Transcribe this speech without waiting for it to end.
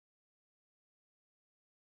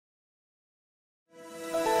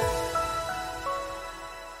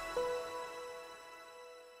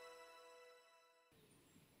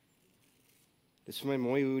Dit is vir my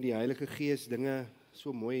mooi hoe die Heilige Gees dinge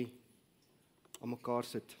so mooi aan mekaar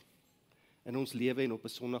sit in ons lewe en op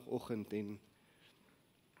 'n Sondagoggend. En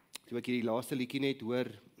toe ek hierdie laaste liedjie net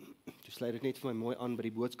hoor, toe sluit dit net vir my mooi aan by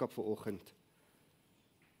die boodskap vir oggend.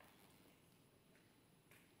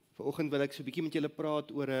 Vanoggend wil ek so 'n bietjie met julle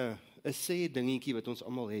praat oor 'n sê dingetjie wat ons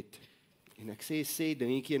almal het. En ek sê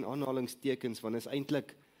dingetjie in aanhalingstekens want dit is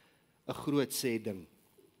eintlik 'n groot sê ding.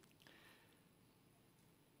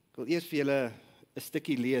 Ek wil eers vir julle 'n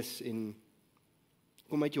stukkie lees en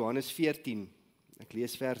kom uit Johannes 14. Ek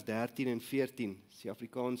lees vers 13 en 14. Dis die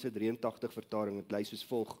Afrikaanse 83 vertaling. Dit lei soos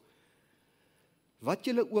volg: Wat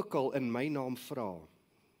julle ook al in my naam vra,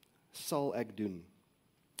 sal ek doen,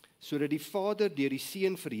 sodat die Vader deur die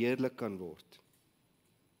Seun verheerlik kan word.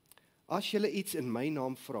 As julle iets in my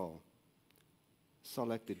naam vra,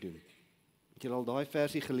 sal ek dit doen. Het julle al daai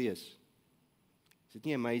versie gelees? Is dit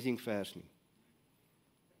nie 'n amazing vers nie?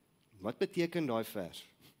 Wat beteken daai vers?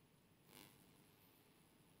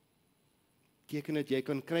 Beteken dit jy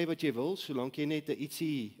kan kry wat jy wil, solank jy net 'n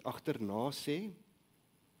ietsie agterna sê?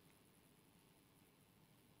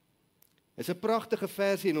 Dis 'n pragtige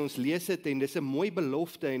versie en ons lees dit en dis 'n mooi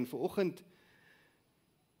belofte en vanoggend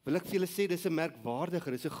wil ek vir julle sê dis 'n merkwaardige,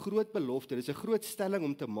 dis 'n groot belofte, dis 'n groot stelling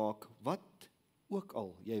om te maak, wat ook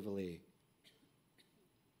al jy wil hê.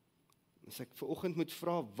 As ek vanoggend moet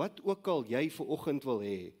vra, wat ook al jy vanoggend wil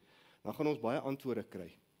hê, dan gaan ons baie antwoorde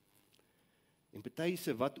kry. En party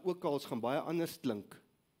se wat ook al gaan baie anders klink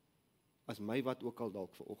as my wat ook al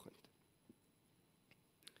dalk vanoggend.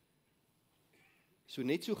 So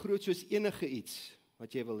net so groot soos enige iets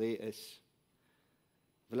wat jy wil hê is,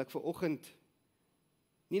 wil ek vanoggend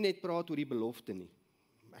nie net praat oor die belofte nie.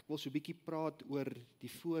 Ek wil so 'n bietjie praat oor die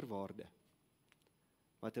voorwaarde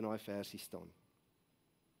wat in daai versie staan.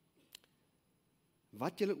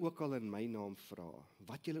 Wat julle ook al in my naam vra,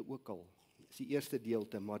 wat julle ook al, is die eerste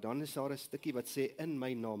deelte, maar dan is daar 'n stukkie wat sê in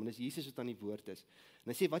my naam, en dis Jesus wat aan die woord is.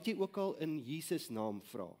 En hy sê wat jy ook al in Jesus naam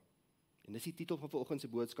vra. En dis die titel van vanoggend se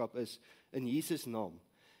boodskap is, in Jesus naam.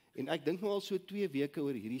 En ek dink nou al so 2 weke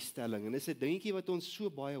oor hierdie stelling, en dis 'n dingetjie wat ons so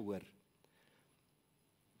baie hoor.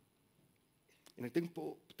 En ek dink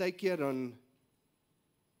baie keer dan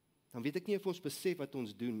weet ek nie of ons besef wat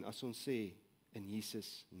ons doen as ons sê in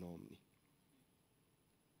Jesus naam nie.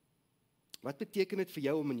 Wat beteken dit vir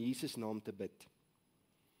jou om in Jesus naam te bid?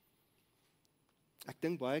 Ek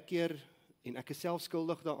dink baie keer, en ek is self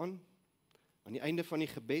skuldig daaraan, aan die einde van die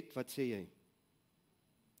gebed, wat sê jy?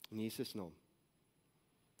 In Jesus naam.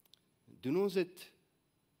 Doen ons dit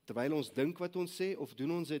terwyl ons dink wat ons sê, of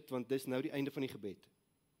doen ons dit want dis nou die einde van die gebed?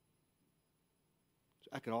 So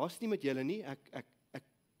ek raas nie met julle nie,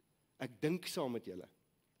 ek dink saam met julle.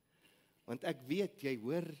 Want ek weet, jy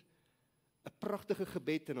hoor 'n pragtige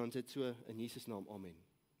gebed en dan sit so in Jesus naam, amen.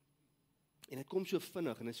 En dit kom so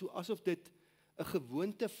vinnig en dit is so asof dit 'n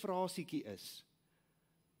gewoonte frasietjie is,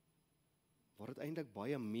 waar dit eintlik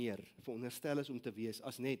baie meer veronderstel is om te wees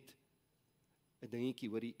as net 'n dingetjie,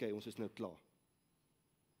 hoorie, kyk, ons is nou klaar.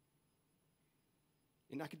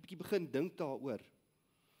 En ek het bietjie begin dink daaroor.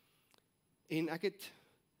 En ek het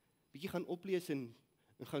bietjie gaan oplees en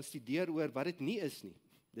gaan studeer oor wat dit nie is nie.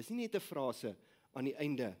 Dis nie net 'n frase aan die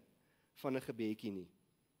einde van 'n gebedjie nie.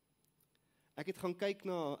 Ek het gaan kyk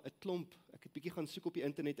na 'n klomp, ek het bietjie gaan soek op die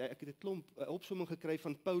internet, ek het 'n klomp 'n opsomming gekry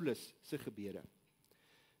van Paulus se gebede.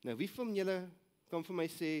 Nou, wie van julle kan vir my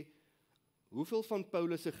sê, hoeveel van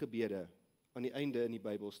Paulus se gebede aan die einde in die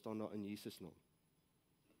Bybel staan daar in Jesus naam?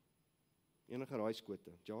 Enige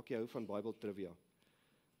raaiskote? Jackie hou van Bible trivia.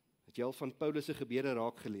 Het jy al van Paulus se gebede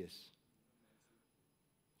raak gelees?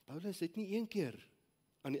 Paulus het nie een keer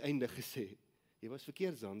aan die einde gesê, jy was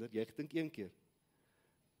verkeerd, Sander, jy gedink een keer.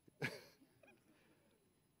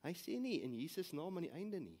 Hy sê nie in Jesus naam aan die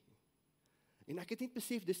einde nie. En ek het net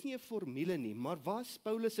besef, dis nie 'n formule nie, maar was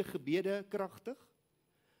Paulus se gebede kragtig?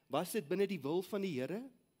 Was dit binne die wil van die Here?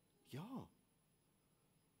 Ja.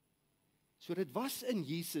 So dit was in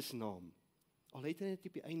Jesus naam, al het hy net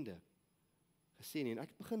op die einde gesê nie. En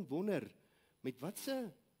ek begin wonder, met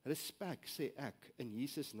watse respek sê ek in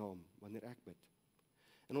Jesus naam, wanneer ek bid?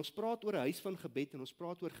 En ons praat oor 'n huis van gebed, en ons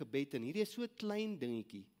praat oor gebed, en hierdie is so 'n klein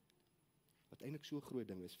dingetjie, wat eintlik so 'n groot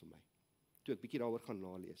ding is vir my, toe ek bietjie daaroor gaan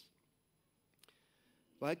nalees.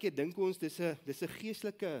 Baie keer dink ons, dis 'n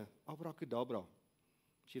geestelike abrakadabra.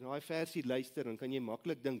 As jy na daai versie luister, dan kan jy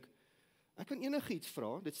maklik dink, ek kan enigiets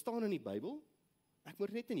vra, dit staan in die Bybel, ek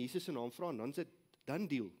moet net in Jesus se naam vra, en dan is dit dan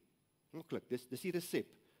deal. Maklik, dis die resep.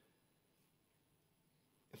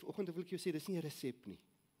 En vanoggend wil ek jou sê, dis nie 'n resep nie.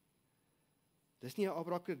 Dis nie 'n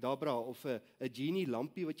abrakadabra of 'n genie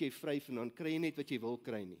lampie wat jy vryf en dan kry jy net wat jy wil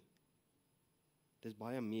kry nie. Dis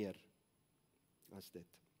baie meer. as dit.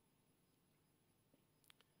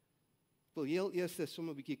 Ek wil heel eers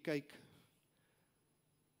sommer 'n bietjie kyk,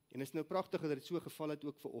 en dit is nou pragtig dat dit so geval het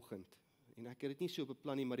ook vir oggend. En ek het dit nie so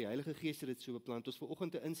beplan nie, maar die Heilige Gees het dit so beplan, dat ons vir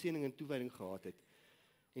oggend 'n insending en toewyding gehad het.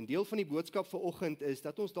 En deel van die boodskap vir oggend is,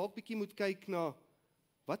 dat ons dalk bietjie moet kyk na,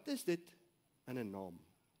 wat is dit in 'n naam?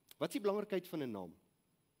 Wat is die belangrikheid van 'n naam?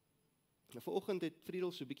 Nou vanoggend het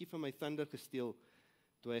Friedel so 'n bietjie van my thunder gesteel,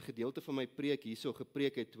 toe hy 'n gedeelte van my preek hierso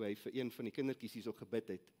gepreek het, toe hy vir een van die kindertjies hierso gebid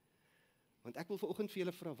het. Want ek wil vanoggend vir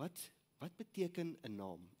julle vra, wat beteken 'n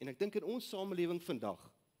naam? En ek dink in ons samelewing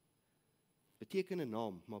vandag, beteken 'n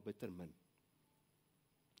naam maar bitter min.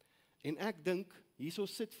 En ek dink, hierso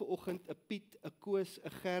sit vanoggend 'n Piet, 'n Koos, 'n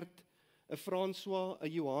Gert, 'n François,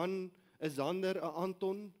 'n Johan, 'n Zander, 'n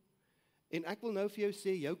Anton, en ek wil nou vir jou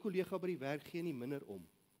sê, jou kollega by die werk gee nie minder om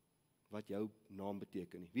wat jou naam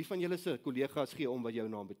beteken nie. Wie van julle se kollegas gee om wat jou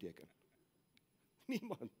naam beteken?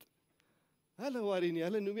 Niemand. Hulle worry nie,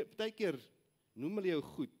 hulle noem jy, partykeer noem hulle jou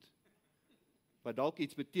goed, wat dalk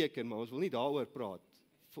iets beteken, maar ons wil nie daaroor praat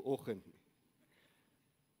vanoggend nie.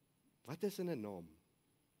 Wat is in 'n naam?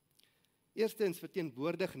 Eerstens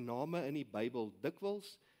verteenwoordig name in die Bybel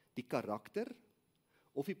dikwels die karakter,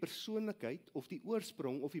 of die persoonlikheid, of die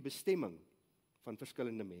oorsprong, of die bestemming van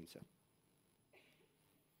verskillende mense.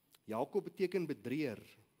 Jakob beteken bedrieër,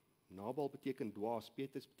 Nabal beteken dwaas,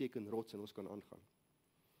 Petrus beteken rots, en ons kan aangaan.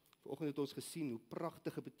 Vanoggend het ons gesien hoe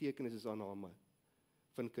pragtige betekenis is aan name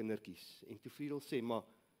van kindertjies. En toe Friedel sê, maar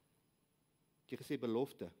het jy gesê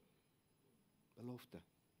belofte? Belofte.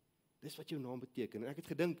 Dis wat jou naam beteken. En ek het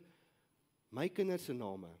gedink, my kinders se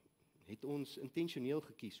name het ons intentioneel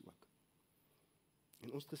gekies ook.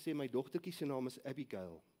 En ons het gesê, my dogtertjie se naam is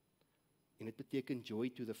Abigail, en dit beteken joy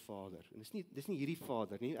to the father. En dis nie hierdie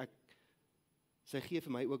vader nie, sy gee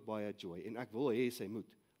vir my ook baie joy, en ek wil hê sy moet,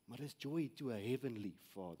 maar dis joy to a heavenly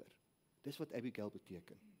father. Dis wat Abigail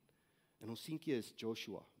beteken. En ons seentjie is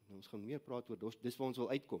Joshua. Nou, ons gaan meer praat oor, dis waar ons wil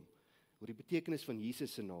uitkom, oor die betekenis van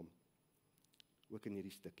Jesus se naam, ook in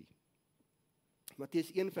hierdie stukkie.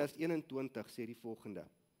 Matteus 1 vers 21 sê die volgende: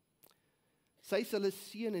 Sy sal 'n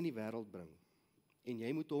seun in die wêreld bring, en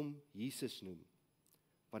jy moet hom Jesus noem,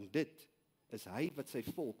 want dit is hy wat sy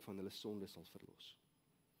volk van hulle sonde sal verlos.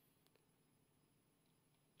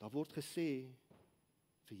 Daar word gesê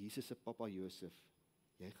vir Jesus se pappa Josef,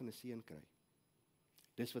 jy gaan 'n seun kry.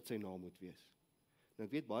 Dis wat sy naam moet wees. Nou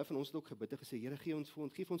ek weet, baie van ons het ook gebid en gesê, Here, gee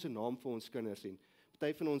ons 'n naam vir ons kinders, en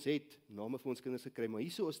party van ons het name vir ons kinders gekry, maar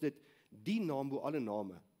hierso is dit die naam bo alle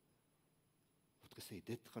name. Word gesê,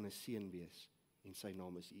 dit gaan 'n seun wees, en sy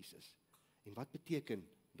naam is Jesus. En wat beteken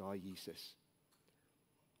daai Jesus?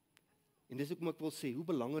 En dis ook wat ek wil sê, hoe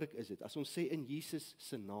belangrik is dit, as ons sê in Jesus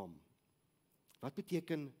se naam, wat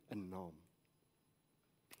beteken 'n naam?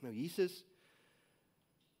 Nou Jesus,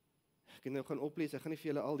 ek kan nou gaan oplees, ek gaan nie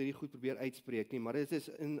vir julle al hierdie goed probeer uitspreek nie, maar dit is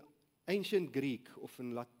in ancient Greek, of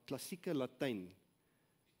in klassieke Latyn,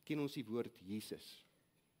 ken ons die woord Jesus.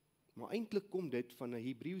 Maar eintlik kom dit van 'n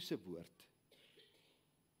Hebreëse woord,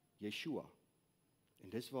 Yeshua. En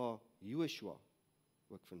dis waar Joshua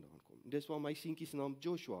ook vandaan kom. En dis waar my seentjie se naam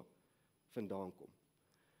Joshua vandaan kom.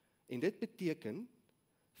 En dit beteken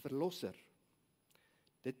verlosser.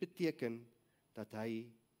 Dit beteken dat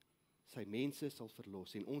hy sy mense sal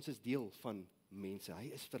verlos, en ons is deel van mense.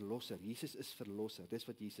 Hy is verlosser, Jesus is verlosser, dis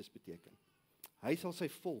wat Jesus beteken. Hy sal sy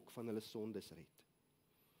volk van hulle sondes red.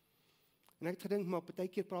 En ek het gedink, maar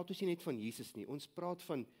partykeer praat ons nie net van Jesus nie, ons praat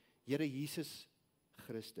van Here Jesus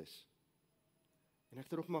Christus. En ek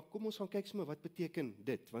het maar kom ons gaan kyk sommer wat beteken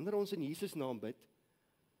dit. Wanneer ons in Jesus naam bid,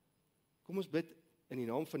 kom ons bid in die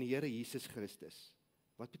naam van die Here Jesus Christus.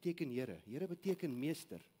 Wat beteken Here? Here beteken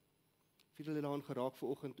meester. Veel hulle daaraan geraak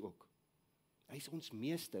vanoggend ook. Hy is ons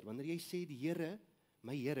meester. Wanneer jy sê die Here,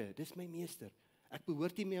 my Here, dis my meester. Ek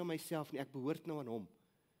behoort nie meer aan myself nie, ek behoort nou aan hom.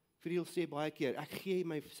 Vriel sê baie keer, ek gee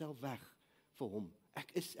myself weg vir hom.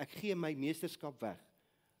 Ek gee my meesterskap weg.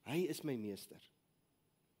 Hy is my meester.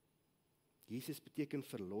 Jesus beteken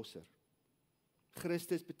verlosser.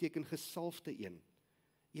 Christus beteken gesalfde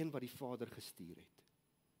een wat die Vader gestuur het.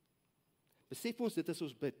 Besef ons dit as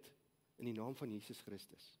ons bid in die naam van Jesus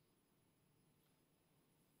Christus.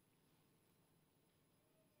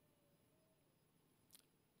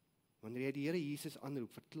 Wanneer jy die Here Jesus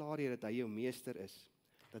aanroep, verklaar jy dat hy jou meester is,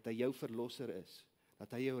 dat hy jou verlosser is,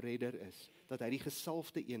 dat hy jou redder is, dat hy die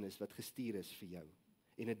gesalfde een is wat gestuur is vir jou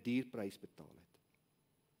en 'n duur prys betaal het.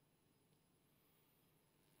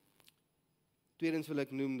 Tweedens wil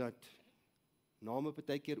ek noem dat name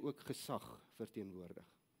partykeer ook gesag verteenwoordig.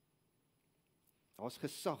 Daar's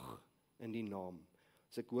gesag in die naam.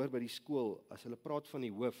 As ek hoor by die skool, as hulle praat van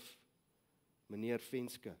die hoof, meneer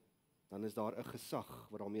Venske, dan is daar 'n gesag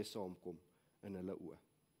wat daarmee saamkom in hulle oë.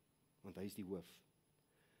 Want hy is die hoof.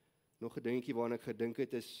 Nog 'n dingetjie waaraan ek gedink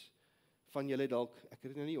het is, van julle dalk, ek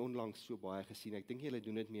het dit nou nie onlangs so baie gesien, ek dink julle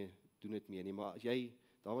doen dit mee nie, maar as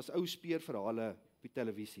daar was ou speurverhale op die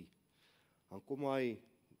televisie, dan kom hy,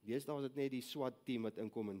 deesdae was dit net die SWAT team wat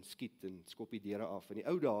inkom en skiet en skop die deure af. In die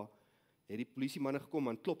ou dae het die polisiemanne gekom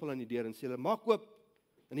en klop hulle aan die deur en sê hulle, maak oop,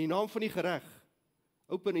 in die naam van die gereg,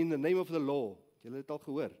 open in the name of the law. Julle het dit al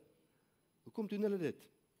gehoor. Hoekom doen hulle dit?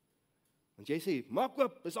 Want jy sê, maak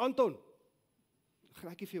oop, dis Anton. Dan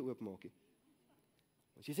gaan ek nie vir jou oopmaak nie.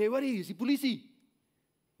 As jy sê, hoorie, is die polisie.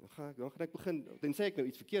 Dan gaan ek begin, tensy ek nou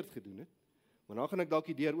iets verkeerd gedoen het, maar dan gaan ek dalk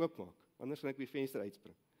die deur oopmaak, anders gaan ek by die venster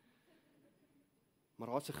uitspring. Maar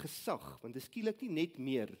daar's 'n gesag, want dit is skielik nie net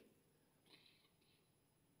meer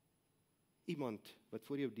iemand wat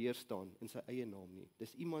voor jou deur staan in sy eie naam nie.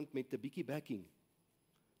 Dis iemand met 'n bietjie backing.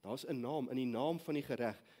 Daar's 'n naam, in die naam van die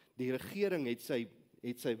gereg. Die regering het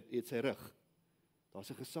sy rug. Daar's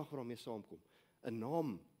 'n gesag wat daarmee saamkom. 'n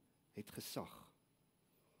Naam het gesag.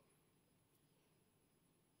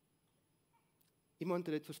 Iemand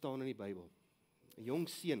het dit verstaan in die Bybel. 'n Jong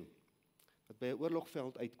seun wat by 'n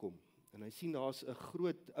oorlogveld uitkom en hy sien daar's 'n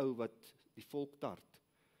groot ou wat die volk tart.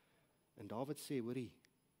 En Dawid sê, hoorie,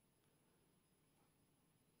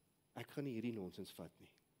 ek gaan nie hierdie nonsens vat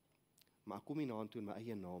nie. Maar ek kom nie na aan toe in my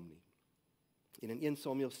eie naam nie. En in 1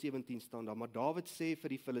 Samuel 17 staan daar, maar Dawid sê vir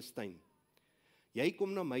die Filistyn, jy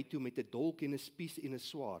kom na my toe met 'n dolk en 'n spies en 'n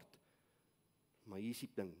swaard. Maar hier is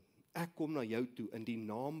die ding, ek kom na jou toe in die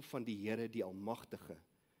naam van die Here, die Almagtige,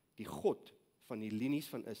 die God van die linies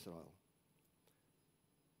van Israel.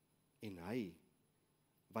 En hy,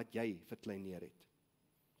 wat jy verkleineer het.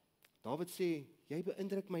 Dawid sê, jy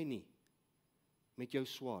beïndruk my nie met jou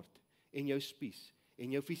swaard en jou spies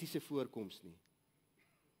en jou fisiese voorkoms nie.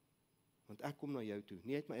 Want ek kom na jou toe,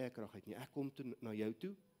 nie uit my eie krag uit nie, ek kom na jou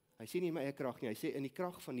toe. Hy sê nie in my eie krag nie, hy sê in die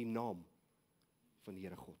krag van die naam van die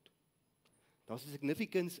Here God. Daar's 'n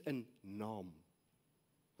significance in naam,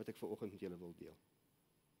 wat ek vanoggend met julle wil deel.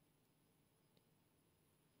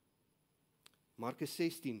 Markus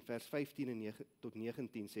 16, vers 15 en tot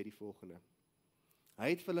 19 sê die volgende. Hy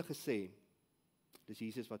het vir hulle gesê, dis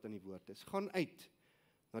Jesus wat aan die woord is, gaan uit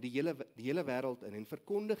na die hele wêreld in en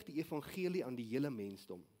verkondig die evangelie aan die hele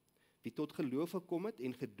mensdom. Wie tot geloof gekom het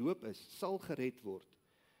en gedoop is, sal gered word.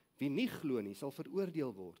 Wie nie glo nie, sal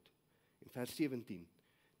veroordeel word. En vers 17,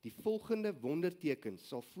 die volgende wondertekens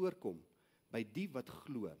sal voorkom by die wat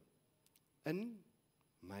glo, in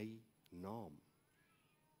my naam.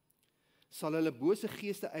 Sal hulle bose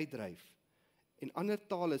geeste uitdryf, en ander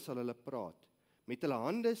tale sal hulle praat. Met hulle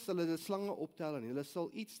hande sal hulle slange optel, en hulle sal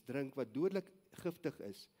iets drink wat dodelik giftig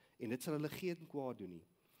is, en dit sal hulle geen kwaad doen nie.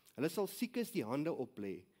 Hulle sal siekes die hande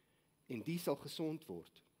oplê, en die sal gesond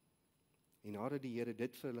word. En nadat die Here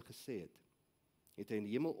dit vir hulle gesê het, is hy in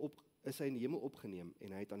die hemel opgeneem,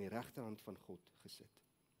 en hy het aan die regterhand van God gesit.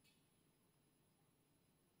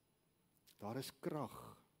 Daar is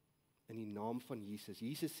krag in die naam van Jesus.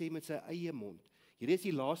 Jesus sê met sy eie mond, hierdie is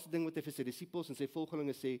die laaste ding wat hy vir sy disippels en sy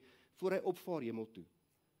volgelinge sê, voor hy opvaar hemel toe.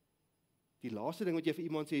 Die laaste ding wat jy vir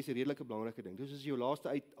iemand sê, is 'n redelike belangrike ding. Dus as jy jou laaste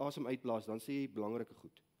asem uitblaas, dan sê jy belangrike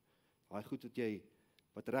goed. Daai goed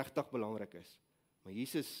wat regtig belangrik is. Maar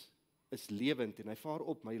Jesus is lewend en hy vaar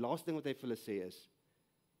op, maar die laaste ding wat hy vir hulle sê is,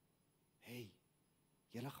 hey,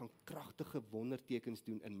 julle gaan kragtige wondertekens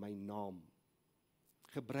doen in my naam.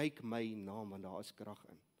 Gebruik my naam, want daar is krag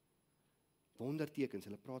in. Wondertekens,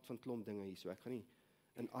 hulle praat van klomp dinge hier, so ek gaan nie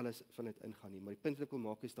in alles van dit ingaan nie, maar die punt wat ek wil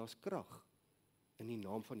maak is, daar's krag in die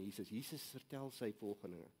naam van Jesus. Jesus vertel sy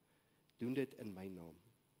volgelinge, doen dit in my naam.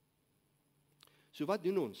 So wat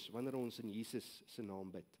doen ons wanneer ons in Jesus se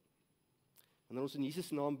naam bid? Wanneer ons in Jesus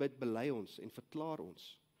se naam bid, bely ons en verklaar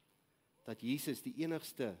ons dat Jesus die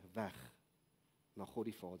enigste weg na God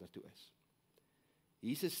die Vader toe is.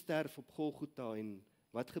 Jesus sterf op Golgotha en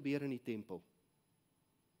wat gebeur in die tempel?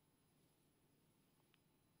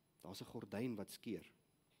 Daar's 'n gordyn wat skeur.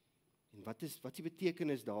 En wat is die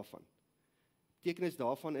betekenis daarvan? Betekenis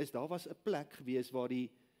daarvan is, daar was 'n plek gewees waar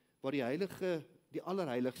die heilige, die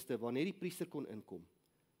allerheiligste, waar net die priester kon inkom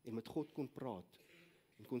en met God kon praat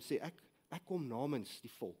en kon sê, ek kom namens die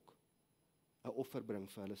volk 'n offer bring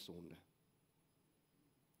vir hulle sonde.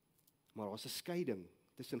 Maar daar's 'n skeiding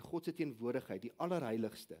tussen God se teenwoordigheid, die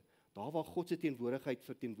allerheiligste, daar waar God se teenwoordigheid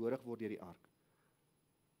verteenwoordig word deur die ark,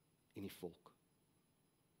 en die volk.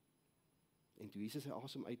 En toe Jesus sy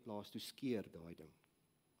asem uitblaas, toe skeur daai ding.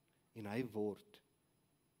 En hy word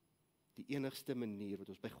die enigste manier wat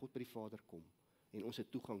ons by God by die Vader kom, en ons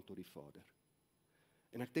het toegang tot die Vader.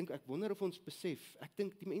 En ek wonder of ons besef, ek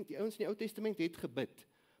dink die ouens in die Ou Testament het gebid,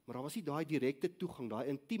 Maar daar was nie daai direkte toegang, daai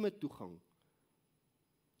intieme toegang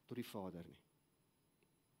tot die Vader nie.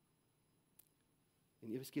 En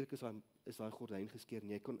ewe skielik is daai gordyn geskeur en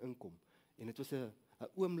jy kon inkom. En dit was 'n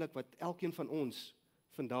oomblik wat elkeen van ons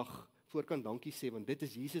vandag voor kan dankie sê, want dit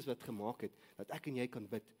is Jesus wat gemaak het, dat ek en jy kan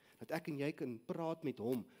bid, dat ek en jy kan praat met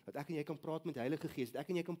hom, dat ek en jy kan praat met die Heilige Gees, dat ek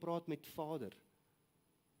en jy kan praat met Vader,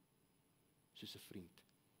 soos 'n vriend.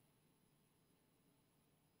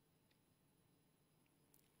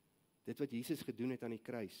 Dit wat Jesus gedoen het aan die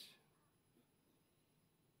kruis,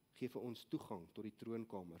 gee vir ons toegang tot die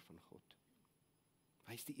troonkamer van God.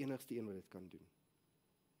 Hy is die enigste een wat dit kan doen.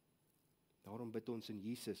 Daarom bid ons in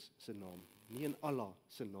Jesus se naam, nie in Allah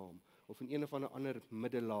se naam, of in een of ander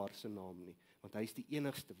middelaar se naam nie, want hy is die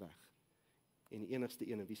enigste weg, en die enigste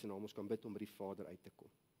een in wie se naam ons kan bid om by die Vader uit te kom.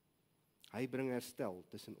 Hy bring herstel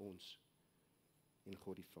tussen ons en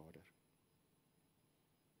God die Vader.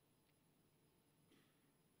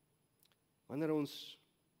 Wanneer ons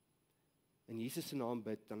in Jesus se naam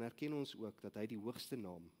bid, dan erken ons ook dat hy die hoogste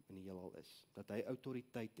naam in die heelal is, dat hy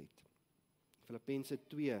autoriteit het. Filippense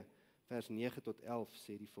 2 vers 9 tot 11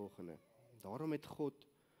 sê die volgende: Daarom het God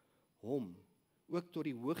hom ook tot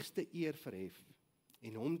die hoogste eer verhef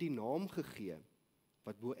en hom die naam gegee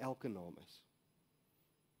wat bo elke naam is.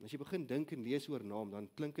 En as jy begin dink en lees oor naam, dan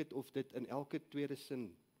klink dit of dit in elke tweede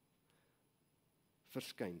sin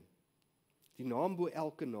verskyn. Die naam bo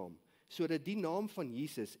elke naam, sodat die naam van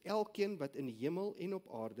Jesus elkeen wat in die hemel en op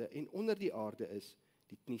aarde en onder die aarde is,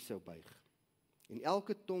 die knie sou buig. En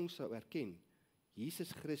elke tong sou erken,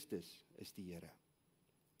 Jesus Christus is die Here,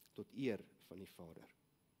 tot eer van die Vader.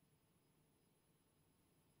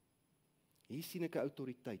 Hier sien ek 'n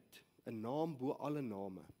autoriteit, 'n naam bo alle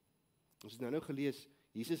name. Ons het nou gelees,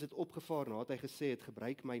 Jesus het opgevaar nadat hy gesê het,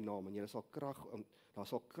 gebruik my naam en julle sal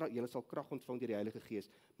krag ontvang deur die Heilige Gees,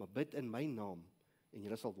 maar bid in my naam en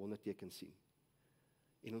julle sal wondertekens sien.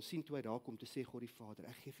 En ons sien toe hy daar kom te sê, God die Vader,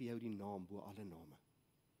 ek gee vir jou die naam bo alle name.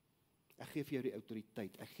 Ek gee vir jou die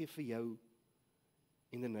autoriteit, ek gee vir jou,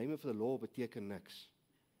 in the name of the law beteken niks.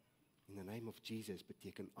 In the name of Jesus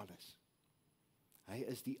beteken alles. Hy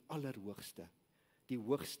is die allerhoogste, die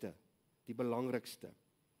hoogste, die belangrikste.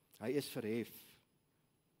 Hy is verhef.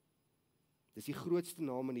 Dis die grootste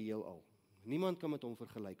naam in die heelal. Niemand kan met hom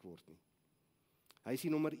vergelyk word nie. Hy is die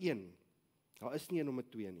nommer 1. Daar is nie 'n nommer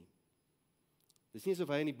 2 nie. Dis nie asof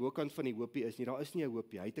hy aan die bokant van die hoopie is nie, daar is nie 'n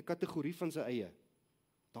hoopie. Hy het 'n kategorie van sy eie.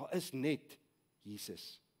 Daar is net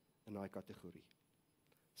Jesus in daai kategorie.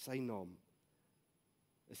 Sy naam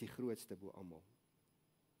is die grootste bo almal.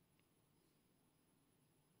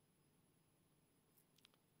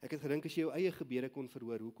 Ek het gedink as jy jou eie gebede kon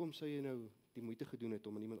verhoor, hoekom sou jy nou die moeite gedoen het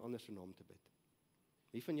om in iemand anders se naam te bid?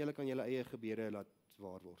 Wie van julle kan julle eie gebede laat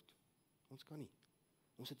waar word? Ons kan nie.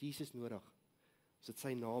 Ons het Jesus nodig. Ons het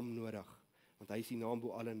sy naam nodig, want hy is die naam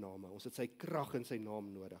bo alle name. Ons het sy krag in sy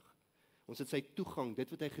naam nodig. Ons het sy toegang, dit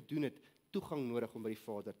wat hy gedoen het, toegang nodig om by die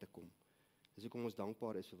Vader te kom. Dis hoekom ons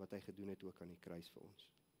dankbaar is vir wat hy gedoen het ook aan die kruis vir ons.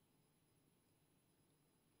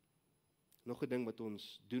 Nog 'n ding wat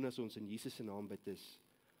ons doen as ons in Jesus se naam bid is,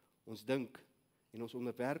 ons dink en ons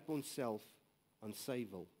onderwerp onsself aan sy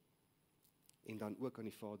wil en dan ook aan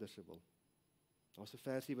die Vader se wil. Daar's 'n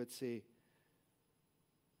versie wat sê,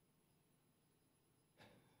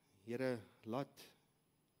 Here, laat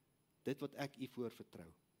dit wat ek U voor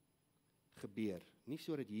vertrou gebeur, nie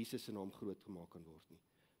sodat Jesus se naam groot gemaak kan word nie,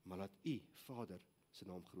 maar laat U, Vader, se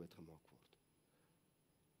naam groot gemaak word.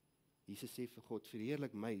 Jesus sê vir God,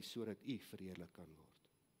 verheerlik my sodat U verheerlik kan word.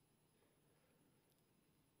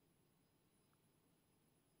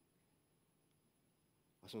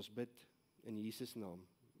 As ons bid in Jesus naam,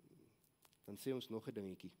 dan sê ons nog 'n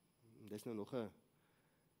dingetjie. Dis nou nog 'n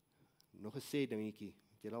sê dingetjie.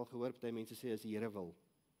 Het jy al gehoor, party mense sê as die Here wil.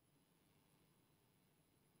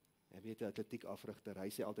 Ek weet 'n atletiek afrigter, hy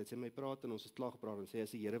sê altyd, sê my praat en ons het klaar gepraat en sê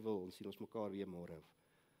as die Here wil, ons sien ons mekaar weer môre.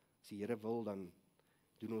 As die Here wil, dan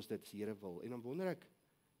doen ons dit as die Here wil. En dan wonder ek,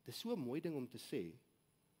 dis so 'n mooi ding om te sê,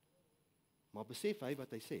 maar besef hy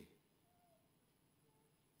wat hy sê?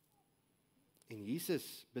 En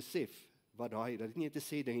Jesus besef wat dat dit nie 'n te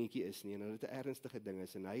sê dingetjie is nie, en dat dit 'n ernstige ding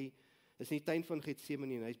is, en hy is in die tuin van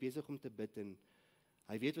Getsemane, en hy is besig om te bid, en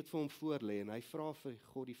hy weet wat vir hom voor lê, en hy vra vir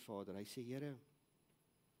God die Vader, hy sê, Here,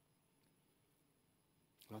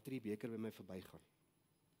 laat hierdie beker by my verbygaan.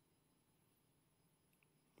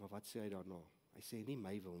 Maar wat sê hy daarna? Hy sê, nie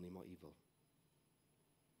my wil nie, maar U wil.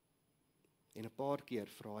 En 'n paar keer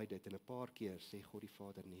vra hy dit, en 'n paar keer sê God die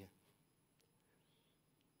Vader nee.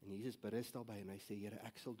 En Jesus berus daarby en hy sê, Here,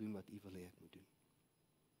 ek sal doen wat U wil hê ek moet doen.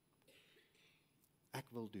 Ek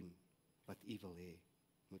wil doen wat U wil hê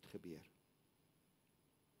moet gebeur.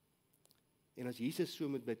 En as Jesus so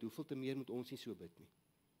moet bid, hoeveel te meer moet ons nie so bid nie?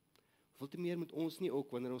 Hoeveel te meer moet ons nie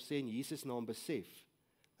ook, wanneer ons sê in Jesus naam besef,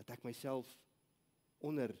 dat ek myself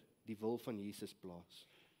onder die wil van Jesus plaas,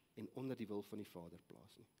 en onder die wil van die Vader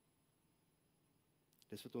plaas nie.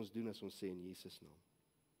 Dis wat ons doen as ons sê in Jesus naam.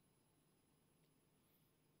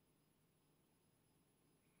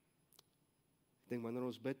 Ek dink wanneer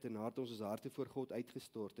ons bid en nadat ons harte voor God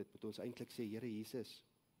uitgestort het, moet ons eintlik sê, Here Jesus,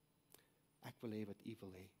 ek wil hê wat U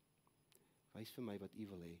wil hê. Wys vir my wat U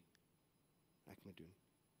wil hê, ek moet doen.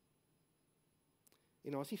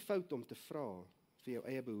 En daar's nie fout om te vra vir jou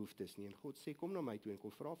eie behoeftes nie. En God sê, kom na my toe en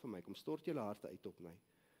kom vra vir my, kom stort julle harte uit op my.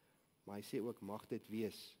 Maar hy sê ook, mag dit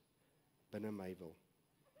wees binne my wil.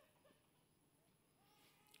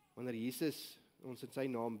 Wanneer Jesus ons in sy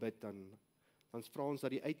naam bid, dan vra ons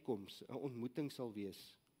dat die uitkoms 'n ontmoeting sal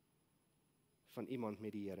wees van iemand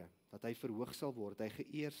met die Here, dat hy verhoog sal word, hy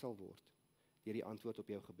geëer sal word deur die antwoord op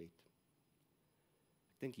jou gebed.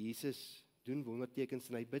 Ek dink Jesus doen wondertekens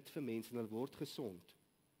en hy bid vir mense en hulle word gesond.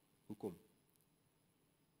 Hoekom?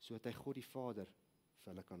 Sodat hy God die Vader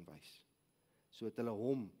vir hulle kan wys. Sodat hulle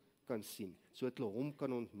hom kan sien, sodat hulle hom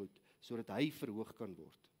kan ontmoet, sodat hy verhoog kan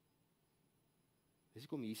word. Dis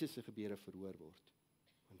hoekom Jesus se gebede verhoor word,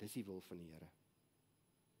 want dis die wil van die Here.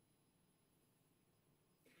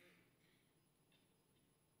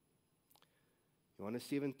 Johannes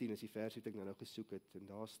 17 is die vers wat ek nou gesoek het, en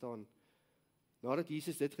daar staan, nadat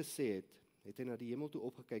Jesus dit gesê het, het hy na die hemel toe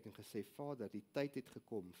opgekyk en gesê, Vader, die tyd het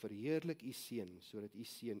gekom, verheerlik U Seun, sodat U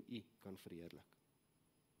Seun U kan verheerlik.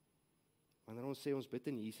 Wanneer ons sê ons bid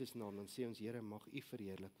in Jesus naam, dan sê ons, Here, mag U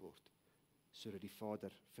verheerlik word, sodat die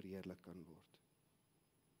Vader verheerlik kan word.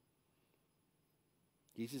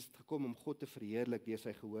 Jesus het gekom om God te verheerlik deur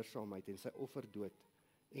sy gehoorsaamheid en sy offerdood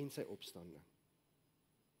en sy opstanding.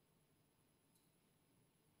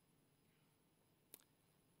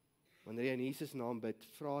 Wanneer jy in Jesus naam bid,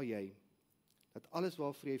 vra jy dat alles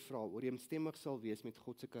waarvoor jy vra ooreenstemmig sal wees met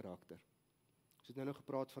God se karakter. Ons het nou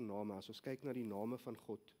gepraat van name, as ons kyk na die name van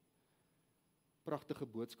God, pragtige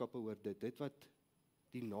boodskappe oor dit wat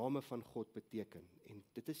die name van God beteken. En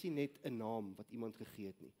dit is nie net 'n naam wat iemand gegee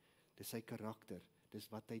het nie, dis sy karakter, dis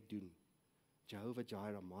wat hy doen. Jehovah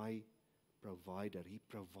Jireh, my provider, he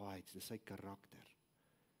provides, dis sy karakter.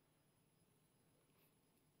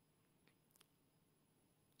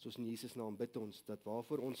 Soos in Jesus naam bid ons, dat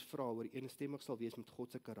waarvoor ons vra ooreenstemmig sal wees met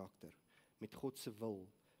God se karakter, met God se wil,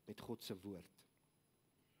 met God se woord.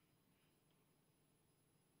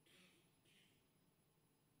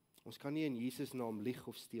 Ons kan nie in Jesus naam lieg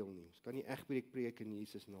of steel nie, ons kan nie egbreek preek in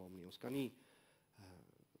Jesus naam nie, ons kan nie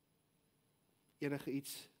enige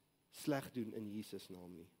iets sleg doen in Jesus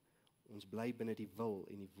naam nie. Ons bly binne die wil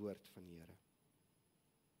en die woord van die Here.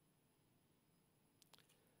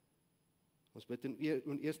 Ons bid in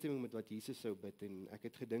ooreenstemming met wat Jesus sou bid, en ek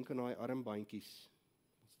het gedink aan daai armbandjies.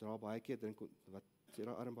 Ons dra baie keer dink, wat sê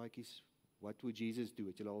daai armbandjies? What would Jesus do?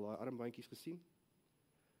 Het julle al daai armbandjies gesien?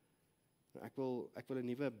 Ek wil 'n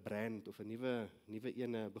nuwe brand of 'n nuwe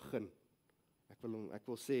ene begin. Ek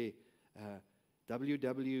wil sê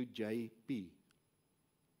WWJP.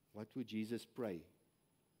 What would Jesus pray?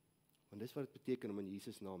 Want dis wat dit beteken om in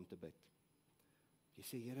Jesus naam te bid. Jy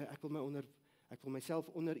sê, Here, ek wil myself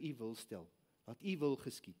onder U wil stel. Laat U wil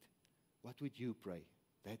geskied. What would you pray?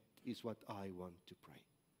 That is what I want to pray.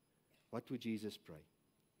 What would Jesus pray?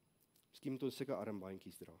 Miskien moet ons sulke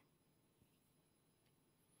armbandjies dra.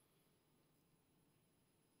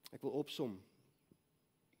 Ek wil opsom.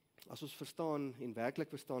 As ons verstaan en werklik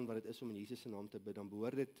verstaan wat dit is om in Jesus se naam te bid, dan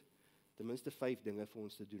behoort dit ten minste 5 dinge vir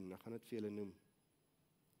ons te doen. Ek gaan dit vir julle noem.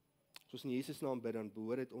 As ons in Jesus naam bid, dan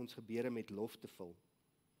behoort dit ons gebede met lof te vul.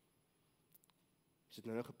 Ons het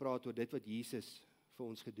nou gepraat oor dit wat Jesus vir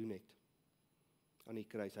ons gedoen het aan die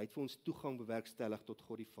kruis. Hy het vir ons toegang bewerkstellig tot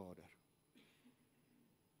God die Vader.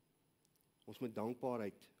 Ons moet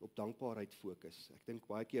op dankbaarheid fokus. Ek dink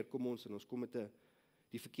baie keer kom ons met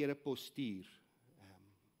die verkeerde postuur.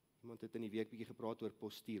 Iemand het in die week bietjie gepraat oor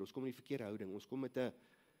postuur. Ons kom in die verkeerde houding. Ons kom met 'n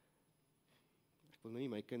ek wil nou nie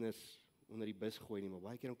my kinders onder die bus gooi nie, maar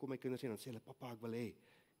baie keer dan kom my kinders en dan sê hulle, pappa, ek wil hê,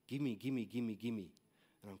 gimme.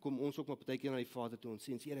 En dan kom ons ook maar partykeer na die Vader toe en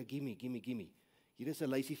sê, Here, gimme. Hier is 'n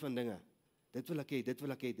lysie van dinge. Dit wil ek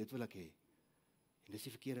hê. En dis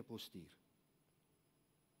die verkeerde postuur.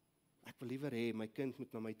 Ek wil liewer hê my kind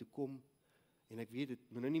moet na my toe kom, en ek weet,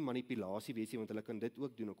 dit moet nou nie manipulasie wees nie, want hulle kan dit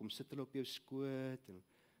ook doen. Dan kom sit hulle op jou skoot en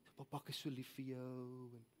pappa, ek is so lief vir jou.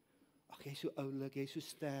 En ag, jy's so oulik, jy's so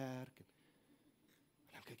sterk. En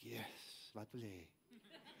dan kyk ek, yes, wat wil jy?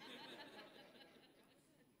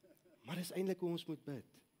 Maar dis eintlik hoe ons moet bid.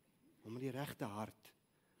 Om met die regte hart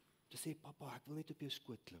te sê, pappa, ek wil net op jou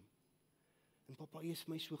skoot klim. En Papa, U is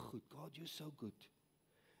vir my so goed. God, you're so good.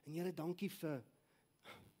 En Here, dankie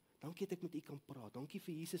het ek met U kan praat. Dankie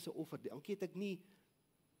vir Jesus se offer. Dankie het ek nie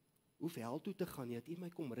hoef hel toe te gaan nie, dat U my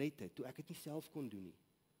kom red het, toe ek dit nie self kon doen nie.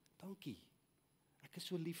 Dankie. Ek is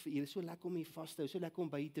so lief vir U. Dit is so lekker om U vas te hou, so lekker om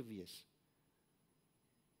by U te wees.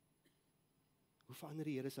 Hoe verander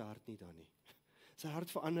die Here se hart nie dan nie? Sy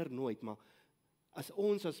hart verander nooit, maar as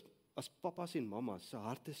ons as papas en mamas se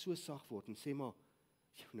harte so sag word en sê maar,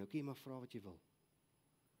 nou kan jy maar vra wat jy wil.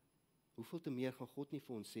 Hoeveel te meer gaan God nie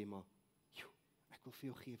vir ons sê maar, ek wil vir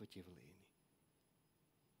jou gee wat jy wil hê nie.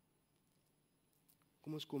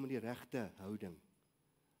 Kom ons kom in die regte houding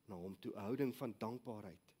na hom toe, 'n houding van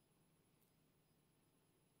dankbaarheid.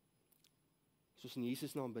 As ons in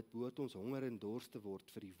Jesus naam bid, behoort ons honger en dors te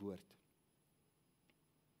word vir die woord.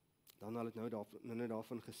 Dan het nou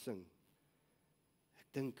daarvan gesing.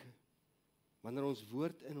 Ek dink, wanneer ons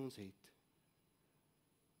woord in ons het,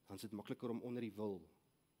 dan is dit makliker om onder die wil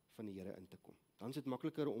van die Here in te kom. Dan is dit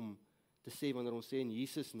makliker om te sê, wanneer ons sê in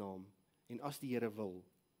Jesus naam, en as die Here wil,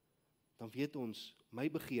 dan weet ons, my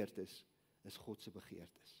begeertes is God se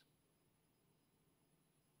begeertes.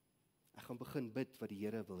 Ek gaan begin bid wat die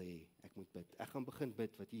Here wil hê, ek moet bid. Ek gaan begin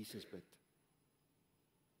bid wat Jesus bid.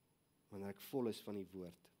 Wanneer ek vol is van die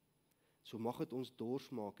woord. So mag dit ons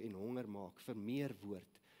dors maak en honger maak vir meer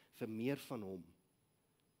woord, vir meer van hom,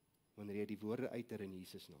 wanneer jy die woorde uiter in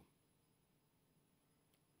Jesus naam.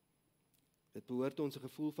 Dit behoort ons 'n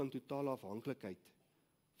gevoel van totale afhanklikheid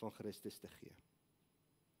van Christus te gee.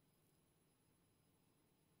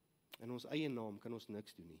 In ons eie naam kan ons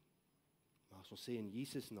niks doen nie. Maar as ons sê in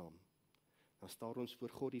Jesus naam, dan staar ons voor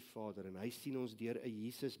God die Vader en hy sien ons deur 'n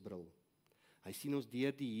Jesus bril. Hy sien ons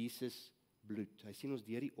deur die Jesus bloed. Hy sien ons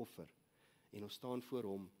deur die offer. En ons staan voor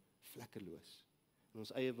hom vlekkeloos. In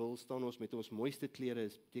ons eie wil staan ons met ons mooiste klere,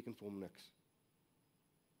 beteken vir hom niks.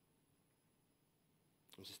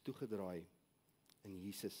 Ons is toegedraai in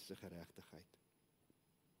Jesus se geregtigheid.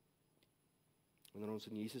 Wanneer ons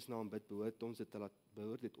in Jesus naam bid, behoort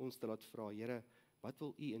dit ons te laat vra, Here, wat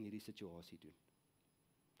wil U in hierdie situasie doen?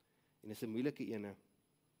 En dis 'n moeilike ene.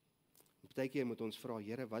 Partykeer moet ons vra,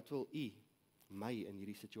 Here, wat wil U my in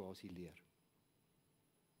hierdie situasie leer?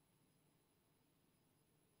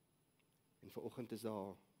 En vanoggend is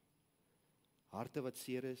daar harte wat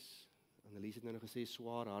seer is. Annelies het nou gesê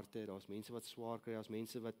swaar harte. Daar's mense wat swaar kry, daar's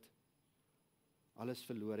mense wat alles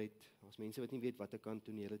verloor het. Daar's mense wat nie weet wat ek kan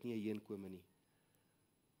doen nie, hulle het nie 'n heenkome nie.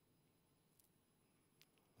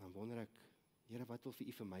 Dan wonder ek, Here, wat wil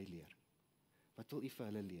U vir my leer? Wat wil U vir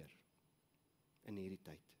hulle leer in hierdie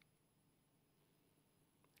tyd?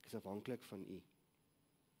 Ek is afhanklik van U.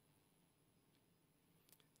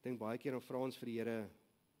 Ek dink baie keer dan vra ons vir die Here,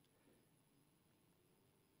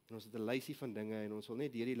 en ons het 'n lysie van dinge, en ons wil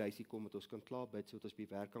net deur die lysie kom, dat ons kan klaar bid, sodat ons by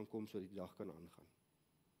werk kan kom, sodat die dag kan aangaan.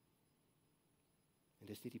 En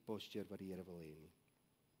dis nie die posture wat die Here wil hê nie.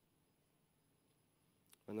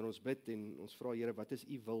 Wanneer ons bid en ons vra, Here, wat is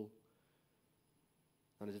U wil?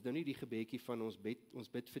 Dan is dit nou nie die gebedjie van ons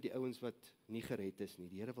bid vir die ouens wat nie gered is nie.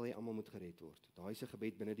 Die Here wil hê almal moet gered word. Daai is 'n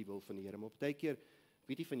gebed binne die wil van die Here. Maar partykeer,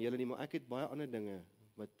 weet nie van julle nie, maar ek het baie ander dinge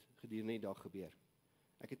wat gedurende die dag gebeur.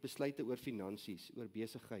 Ek het besluite oor finansies, oor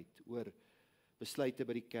besigheid, oor besluite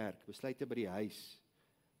by die kerk, besluite by die huis,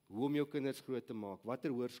 hoe om jou kinders groot te maak,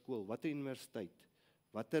 watter hoërskool, watter universiteit,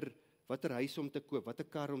 watter huis om te koop, watter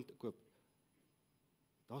kar om te koop.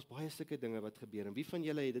 Daar's baie sulke dinge wat gebeur. En wie van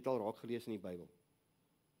julle het dit al raak gelees in die Bybel?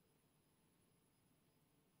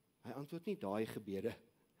 Hy antwoord nie daai gebede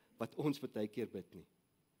wat ons baie keer bid nie.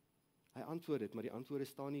 Hy antwoord dit, maar die antwoorde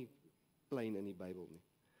staan nie plain in die Bybel nie.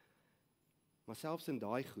 Maar selfs in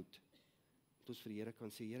daai goed, moet ons vir die Here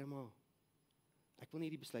kan sê, Here, maar ek wil nie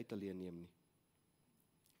die besluit alleen neem nie.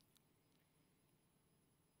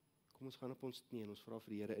 Kom ons gaan op ons knie en ons vra vir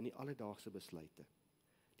die Here in die alledaagse besluite.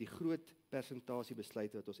 Die groot persentasie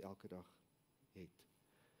besluite wat ons elke dag het.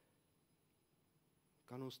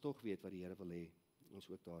 Kan ons tog weet wat die Here wil hê, ons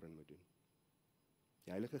ook daarin moet doen.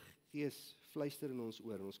 Die Heilige Gees fluister in ons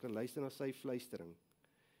oor, en ons kan luister na sy fluistering,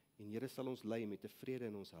 en Here sal ons lei met 'n vrede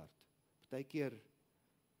in ons hart. Partykeer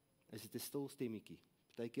is dit 'n stil stemmetjie,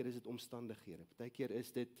 partykeer is dit omstandighede, partykeer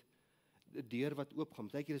is dit 'n deur wat oopgaan,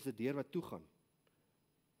 partykeer is dit 'n deur wat toegaan,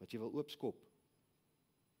 wat jy wil oopskop.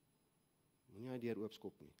 Moenie hy deur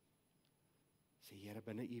oopskop nie. Sê, Here,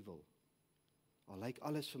 binne U wil. Al lyk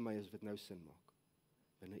alles vir my as dit nou sin maak.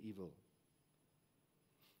 Binne U wil.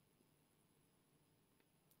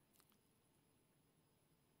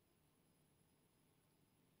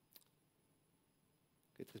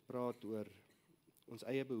 Ek het gepraat oor ons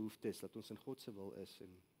eie behoeftes, dat ons in God se wil is,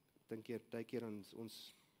 en ek dink partykeer aan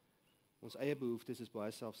ons eie behoeftes is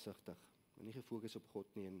baie selfsugtig. en nie gefokus op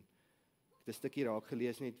God nie. En ek het 'n stukkie raak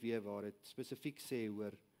gelees net weer waar dit spesifiek sê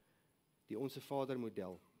oor die Onse Vader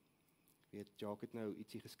model. Ek weet, Jacques het nou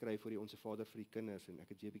ietsie geskryf oor die Onse Vader vir die kinders, en ek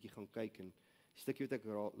het weer 'n bietjie gaan kyk, en die stukkie wat ek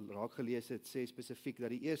raak gelees het, sê spesifiek dat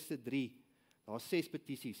die eerste 3, daar's 6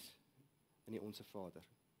 petisies in die Onse Vader.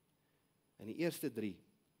 En die eerste 3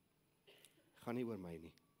 gaan nie oor my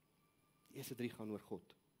nie. Die eerste 3 gaan oor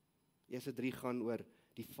God. Die eerste 3 gaan oor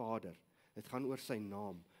die Vader. Dit gaan oor sy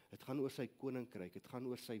naam. Dit gaan oor sy koninkryk. Dit gaan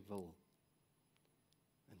oor sy wil.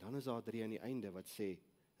 En dan is daar 3 aan die einde wat sê,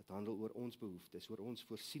 dit handel oor ons behoeftes, oor ons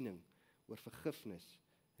voorsiening, oor vergifnis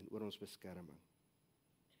en oor ons beskerming.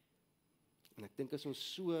 En ek dink as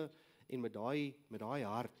ons so en met daai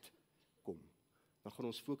hart kom, dan gaan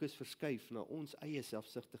ons fokus verskuif na ons eie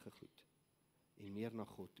selfsugtige goed en meer na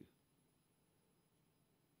God toe.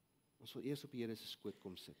 Ons wil eers op die Here se skoot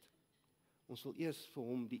kom sit. Ons wil eers vir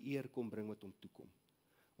hom die eer kom bring wat hom toekom.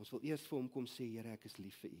 Ons wil eers vir hom kom sê, Here, ek is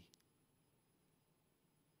lief vir u.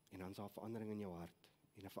 En dan is daar 'n verandering in jou hart,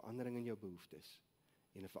 en 'n verandering in jou behoeftes,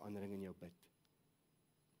 en 'n verandering in jou bid.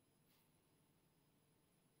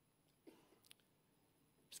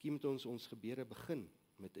 Miskien moet ons gebede begin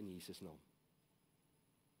met in Jesus naam,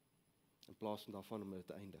 in plaas van daarvan om dit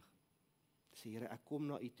te eindig. Sê, Here, ek kom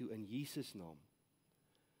na u toe in Jesus naam,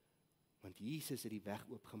 want Jesus het die weg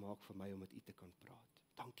oopgemaak vir my om met u te kan praat.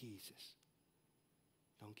 Dankie Jesus.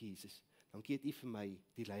 Dankie Jesus. Dankie het u vir my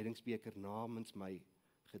die lydingsbeker namens my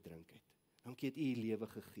gedrink het. Dankie het u u lewe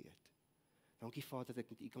gegee het. Dankie Vader dat ek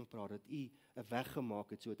met u kan praat, dat u 'n weg gemaak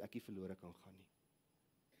het sodat ek nie verlore kan gaan nie.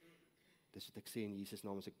 Dis wat ek sê in Jesus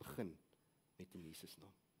naam as ek begin met in Jesus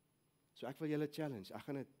naam. So ek wil julle challenge,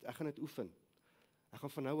 ek gaan dit oefen. Ek gaan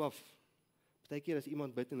van nou af, partykeer as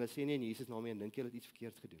iemand bid en hulle sê nie in Jesus naam nie, en dink jy het iets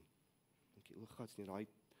verkeerd gedoen. Dink jy, o Gats nie,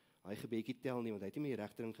 daai gebedjie tel nie, want hy het nie met die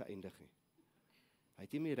regte ding geëindig nie. Hy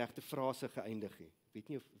het nie met die regte frase geëindig nie. Ek weet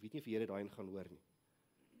nie of die Here daai gaan hoor nie.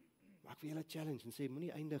 Maar ek wil julle challenge en sê,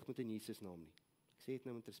 moenie eindig met in Jesus naam nie. Ek sê dit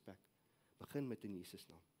nou met respek. Begin met in Jesus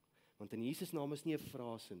naam. Want in Jesus naam is nie 'n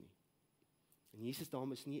frase nie. In Jesus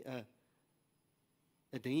naam is nie 'n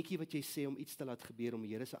dingetjie wat jy sê om iets te laat gebeur, om die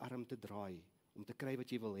Here se arm te draai, om te kry wat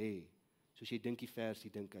jy wil hê, soos jy dink die versie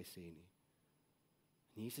dink hy sê nie.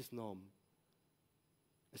 In Jesus naam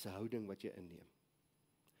is 'n houding wat jy inneem.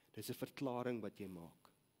 Dis 'n verklaring wat jy maak.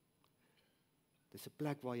 Dis 'n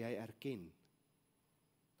plek waar jy erken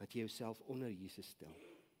dat jy jouself onder Jesus stel.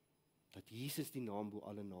 Dat Jesus die naam bo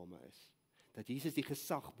alle name is. Dat Jesus die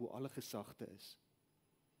gesag bo alle gesagte is.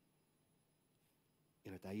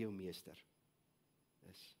 En dat hy jou meester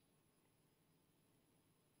is.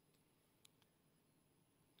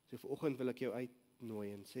 So vanoggend wil ek jou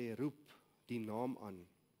uitnooi en sê, roep die naam aan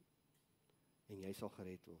en jy sal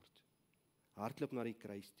gered word. Hardloop na die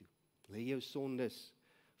kruis toe. Lê jou sondes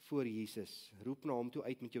voor Jesus. Roep na hom toe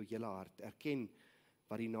uit met jou hele hart. Erken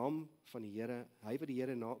wat die naam van die Here, hy wat die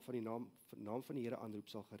Here van die naam van die Here aanroep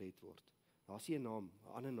sal gered word. Daar's nie 'n naam, 'n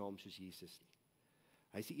ander naam soos Jesus nie.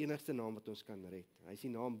 Hy is die enigste naam wat ons kan red. Hy is die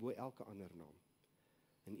naam bo elke ander naam.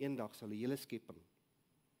 En eendag sal die hele skepping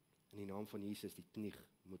in die naam van Jesus die knie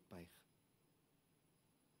moet buig.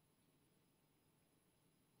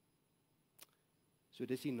 So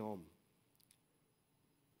dis die naam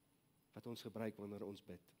wat ons gebruik wanneer ons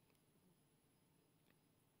bid.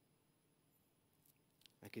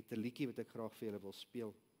 Ek het 'n liedjie wat ek graag vir julle wil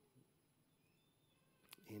speel.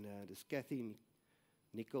 En dis Kathy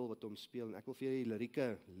Nicol wat hom speel, en ek wil vir julle die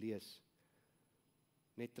lirieke lees,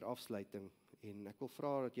 net ter afsluiting, en ek wil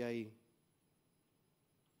vra dat jy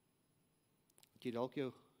dalk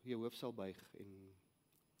jou hoof sal buig, en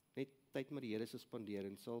net tyd met die Here sal spandeer,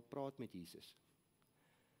 en sal praat met Jesus.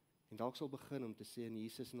 En dalk sal begin om te sê in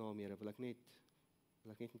Jesus naam, Here, wil ek net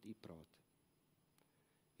met u praat.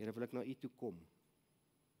 Here, wil ek na u toe kom.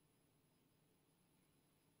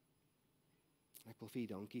 Ek wil vir u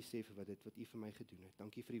dankie sê vir wat u vir my gedoen het.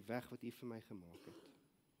 Dankie vir die weg wat u vir my gemaak het.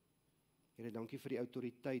 Here, dankie vir die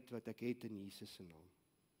autoriteit wat ek het in Jesus se naam.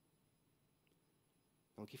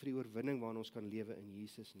 Dankie vir die oorwinning waarin ons kan lewe in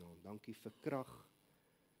Jesus naam. Dankie vir krag,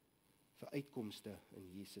 vir uitkomste in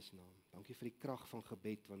Jesus naam. Dankie vir die krag van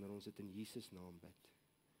gebed wanneer ons dit in Jesus naam bid.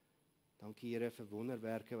 Dankie Here vir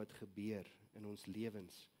wonderwerke wat gebeur in ons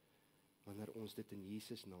lewens wanneer ons dit in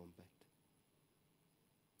Jesus naam bid.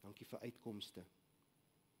 Dankie vir uitkomste.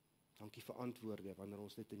 Dankie vir antwoorde wanneer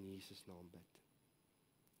ons dit in Jesus naam bid.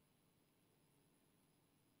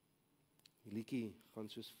 Die liedjie gaan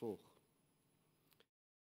soos volg.